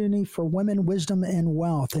an opportunity for women, wisdom, and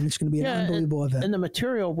wealth, and it's going to be an unbelievable event. And the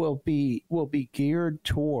material will be geared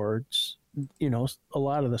towards, a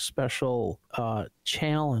lot of the special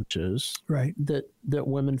challenges that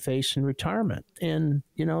women face in retirement. And,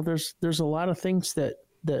 there's a lot of things that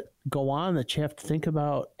go on that you have to think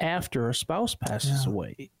about after a spouse passes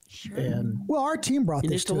away. Sure. And our team brought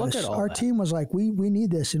this to us. Our team was like, we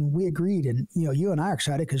need this, and we agreed. And, you and I are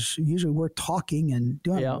excited because usually we're talking and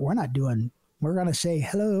doing, we're not doing. We're going to say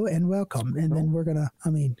hello and welcome. And then we're going to,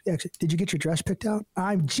 did you get your dress picked out?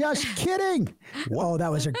 I'm just kidding. Oh,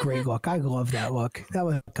 that was a great look. I love that look. That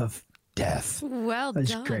was a look of death. Well done.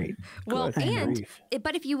 That's great. Well,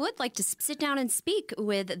 but if you would like to sit down and speak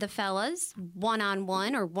with the fellas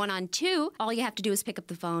one-on-one or one-on-two, all you have to do is pick up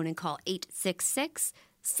the phone and call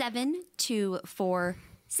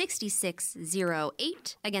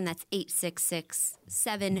 866-724-6608. Again, that's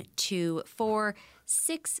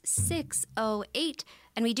 866-724-6608.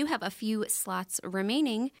 And we do have a few slots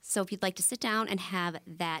remaining. So if you'd like to sit down and have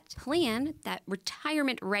that plan, that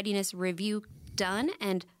retirement readiness review done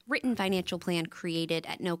and written financial plan created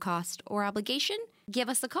at no cost or obligation, give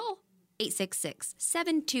us a call.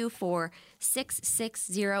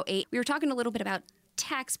 866-724-6608. We were talking a little bit about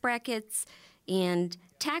tax brackets and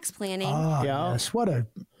tax planning. Oh, yes. What a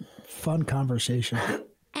fun conversation.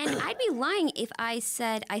 And I'd be lying if I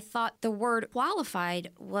said I thought the word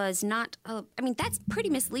qualified was not, that's pretty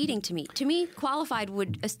misleading to me. To me, qualified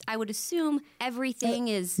I would assume everything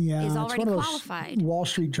is already qualified. Wall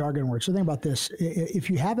Street jargon words. So think about this. If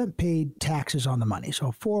you haven't paid taxes on the money,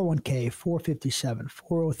 so 401k, 457,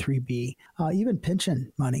 403b, even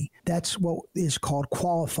pension money, that's what is called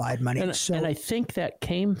qualified money. And I think that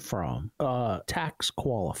came from tax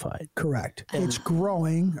qualified. Correct. It's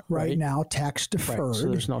growing right now, tax deferred. Right. So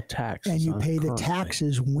there's no tax. And you pay the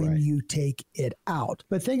taxes when you take it out.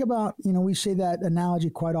 But think about, we say that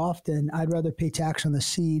analogy quite often. I'd rather pay tax on the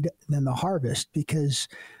seed than the harvest because,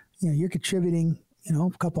 you're contributing, a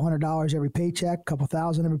couple $100 every paycheck, a couple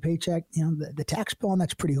 $1,000 every paycheck. The tax bill on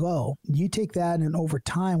that's pretty low. You take that and over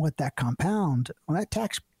time let that compound. Well, that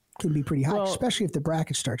tax can be pretty high, especially if the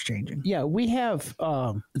bracket starts changing. Yeah, we have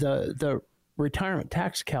the retirement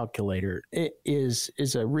tax calculator. It is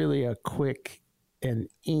really a quick and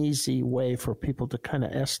easy way for people to kind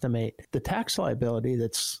of estimate the tax liability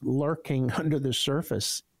that's lurking under the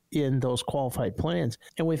surface in those qualified plans.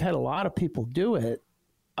 And we've had a lot of people do it.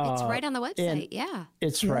 It's right on the website,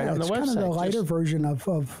 It's right on the website. It's kind of the lighter version of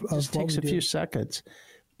just takes a few seconds.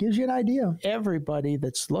 Gives you an idea. Everybody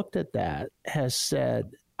that's looked at that has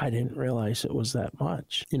said, I didn't realize it was that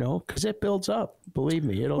much, because it builds up. Believe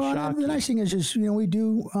me, it'll shock you. The nice thing is, we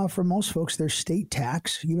do, for most folks, there's state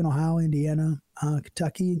tax, even Ohio, Indiana,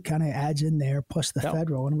 Kentucky kind of adds in there, plus the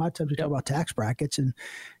federal. And a lot of times we talk about tax brackets and,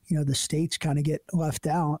 the states kind of get left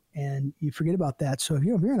out and you forget about that. So if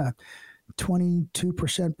you're in a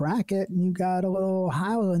 22% bracket and you got a little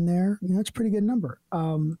Ohio in there, it's a pretty good number.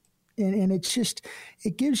 And it's just,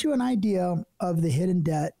 it gives you an idea of the hidden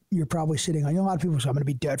debt you're probably sitting on. A lot of people say, I'm going to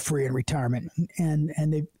be debt free in retirement, and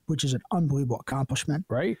they, which is an unbelievable accomplishment.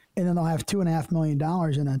 Right. And then they'll have $2.5 million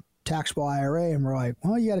in a taxable IRA, and we're like,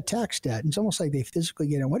 well, you got a tax debt. And it's almost like they physically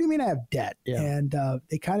get in. What do you mean I have debt? Yeah. And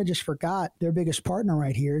they kind of just forgot their biggest partner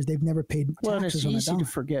right here is they've never paid taxes. Well, and it's on easy to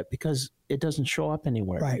forget because it doesn't show up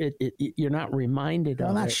anywhere. Right. You're not reminded of it.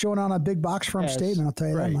 I'm not showing on a big box firm statement, I'll tell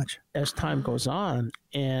you that much. As time goes on,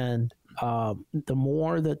 and the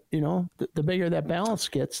more that, the bigger that balance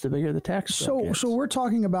gets, the bigger the tax bill gets. So we're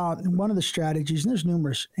talking about one of the strategies, and there's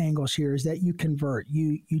numerous angles here, is that you convert.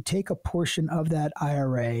 You take a portion of that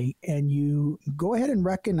IRA and you go ahead and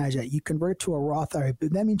recognize that. You convert it to a Roth IRA,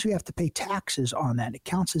 but that means you have to pay taxes on that. It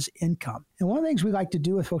counts as income. And one of the things we like to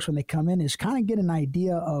do with folks when they come in is kind of get an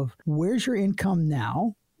idea of where's your income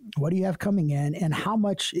now, what do you have coming in, and how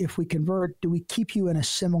much, if we convert, do we keep you in a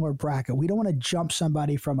similar bracket? We don't want to jump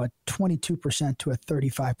somebody from a 22% to a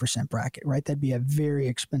 35% bracket, right? That'd be a very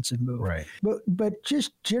expensive move. Right. But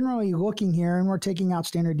just generally looking here, and we're taking out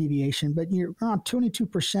standard deviation, but you're around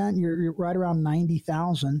 22%, you're right around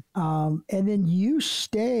 90,000. And then you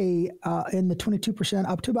stay in the 22%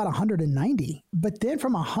 up to about 190. But then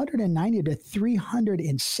from 190 to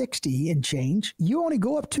 360 and change, you only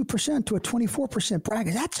go up 2% to a 24%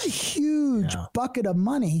 bracket. That's a huge bucket of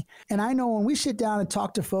money. And I know when we sit down and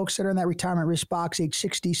talk to folks that are in that retirement risk box, age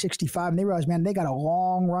 60, 65, and they realize, man, they got a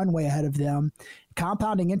long runway ahead of them.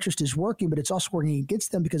 Compounding interest is working, but it's also working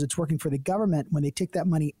against them because it's working for the government. When they take that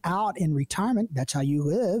money out in retirement, that's how you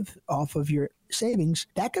live off of your savings.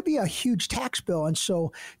 That could be a huge tax bill. And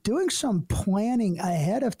so doing some planning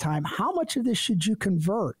ahead of time, how much of this should you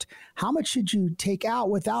convert? How much should you take out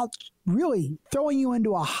without really throwing you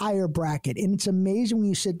into a higher bracket? And it's amazing when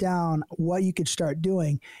you sit down what you could start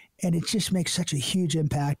doing. And it just makes such a huge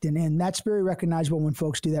impact. And that's very recognizable when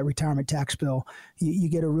folks do that retirement tax bill. You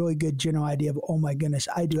get a really good general idea of, oh my goodness,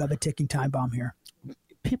 I do have a ticking time bomb here.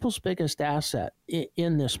 People's biggest asset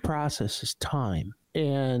in this process is time.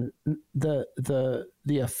 And the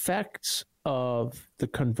effects of the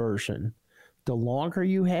conversion, the longer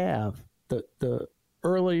you have, the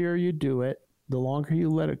earlier you do it, the longer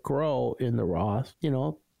you let it grow in the Roth,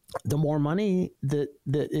 the more money that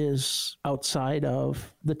is outside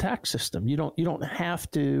of the tax system. You don't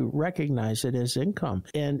have to recognize it as income.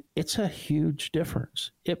 And it's a huge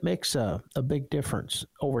difference. It makes a big difference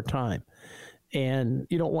over time. And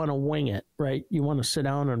you don't want to wing it, right? You want to sit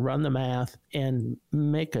down and run the math and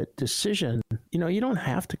make a decision. You don't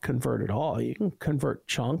have to convert it all. You can convert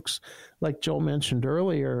chunks. Like Joe mentioned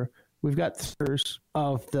earlier, we've got thirds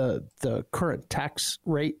of the current tax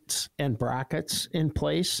rates and brackets in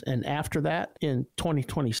place. And after that, in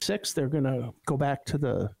 2026, they're going to go back to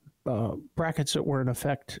the brackets that were in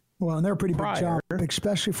effect. Well, and they're a pretty big jump,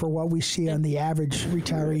 especially for what we see on the average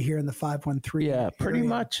retiree here in the 513. Yeah, pretty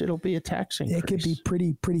much it'll be a tax increase. It could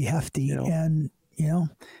be pretty hefty. And,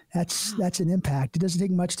 that's an impact. It doesn't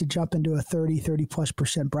take much to jump into a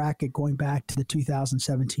 30+% bracket going back to the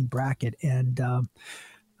 2017 bracket. And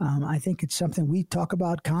I think it's something we talk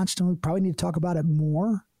about constantly. Probably need to talk about it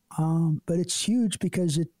more. But it's huge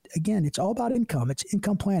because it's all about income. It's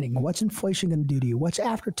income planning. What's inflation going to do to you? What's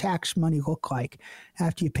after-tax money look like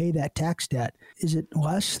after you pay that tax debt? Is it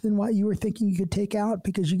less than what you were thinking you could take out?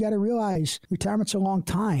 Because you got to realize retirement's a long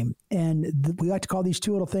time. And we like to call these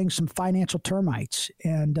two little things some financial termites.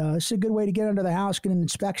 And this is a good way to get under the house, get an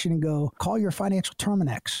inspection, and go, call your financial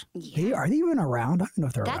terminex. Yeah. Are they even around? I don't know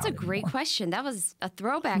if they're around. That's a great question. That was a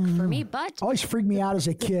throwback for me, but... Always freaked me out as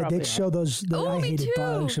a kid. They'd show those, I hated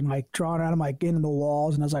bugs, and like drawing out them like into the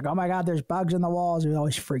walls. And I was like, oh my God, there's bugs in the walls. It would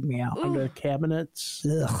always freak me out. Under the cabinets,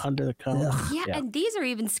 under the counter. Yeah, and these are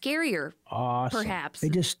even scarier, perhaps. They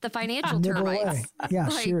just the financial termites. Yeah,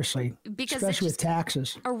 seriously. Because especially with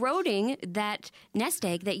taxes. Eroding that nest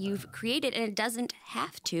egg that you've created, and it doesn't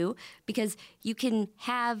have to, because you can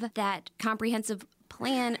have that comprehensive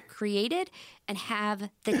plan created and have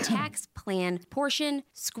the tax plan portion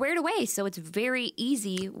squared away. So it's very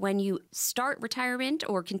easy when you start retirement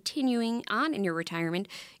or continuing on in your retirement,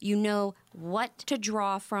 you know what to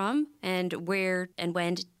draw from and where and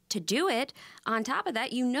when to do it. On top of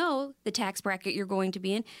that, you know the tax bracket you're going to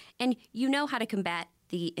be in, and you know how to combat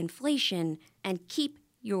the inflation and keep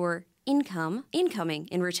your incoming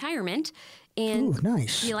in retirement. And Ooh,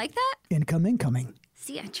 nice. Do you like that? Incoming.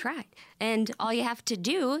 See, I tried. And all you have to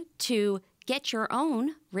do to get your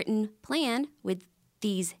own written plan with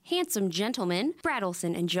these handsome gentlemen, Brad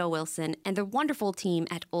Olson and Joe Wilson, and the wonderful team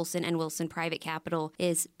at Olson & Wilson Private Capital,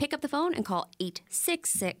 is pick up the phone and call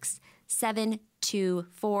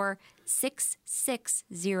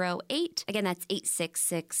 866-724-6608. Again, that's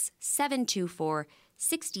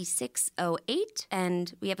 866-724-6608.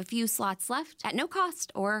 And we have a few slots left at no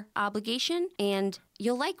cost or obligation. And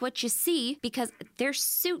you'll like what you see because their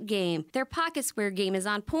suit game, their pocket square game is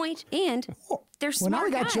on point, and they're smart now we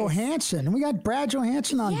got guys. Johansen, and we got Brad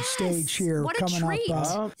Johansen on Yes, stage here what a coming treat.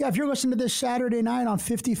 up. Yeah, if you're listening to this Saturday night on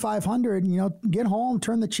 5500, get home,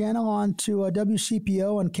 turn the channel on to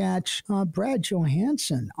WCPO and catch Brad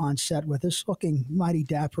Johansen on set with us, looking mighty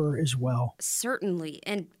dapper as well. Certainly.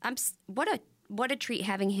 And what a treat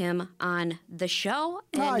having him on the show.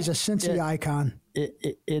 And He's a Cincy icon.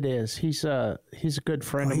 It is. He's a good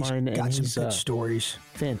friend of mine, He's got and some he's good a stories.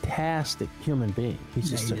 fantastic human being.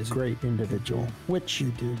 He's Yeah, just he a is. great individual, which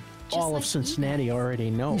all like of you Cincinnati guys. already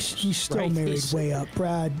knows. He's still right? married He's- way up.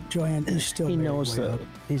 Brad Johansen is still He married knows way that up.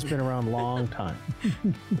 he's been around a long time.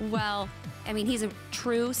 Well, I mean, he's a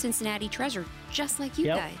true Cincinnati treasure, just like you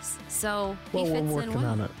Yep. guys. So Well, he we're fits in working well.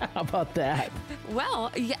 on it. How about that?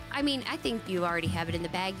 Well, yeah, I mean, I think you already have it in the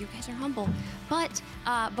bag. You guys are humble. But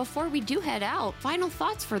before we do head out, final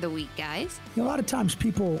thoughts for the week, guys. A lot of times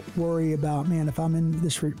people worry about, man, if I'm in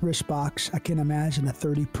this risk box, I can imagine a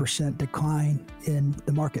 30% decline in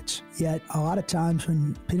the markets. Yet a lot of times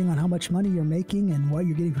depending on how much money you're making and what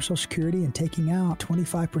you're getting for Social Security and taking out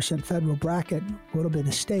 25% federal bracket, a little bit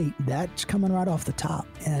of state, that's coming right off the top.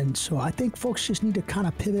 And so I think folks just need to kind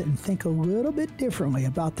of pivot and think a little bit differently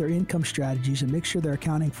about their income strategies and make sure they're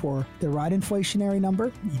accounting for the right inflationary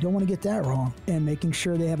number. You don't want to get that wrong. And making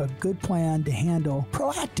sure they have a good plan to handle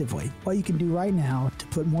proactively what you can do right now to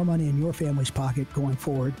put more money in your family's pocket going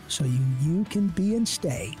forward so you can be and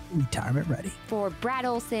stay retirement ready. For Brad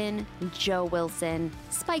Olson, Joe Wilson,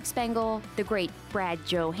 Spike Spangle, the great Brad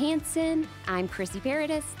Johansen, I'm Chrissy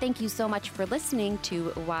Paradis. Thank you so much for listening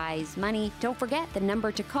to Wise Money. Don't forget the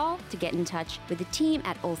number to call to get in touch with the team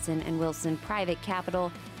at Olson & Wilson Private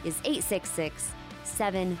Capital is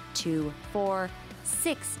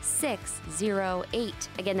 866-724-6608.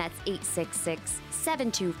 Again, that's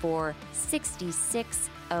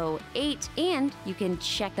 866-724-6608. And you can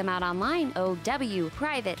check them out online,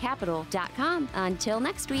 owprivatecapital.com. Until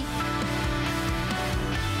next week.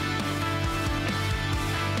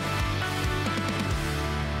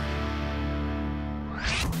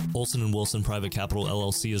 Olson & Wilson Private Capital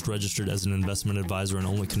LLC is registered as an investment advisor and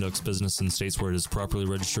only conducts business in states where it is properly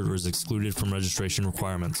registered or is excluded from registration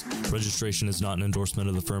requirements. Registration is not an endorsement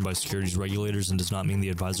of the firm by securities regulators and does not mean the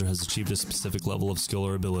advisor has achieved a specific level of skill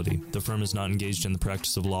or ability. The firm is not engaged in the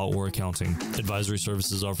practice of law or accounting. Advisory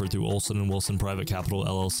services offered through Olson & Wilson Private Capital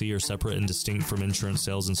LLC are separate and distinct from insurance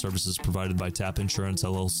sales and services provided by TAP Insurance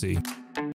LLC.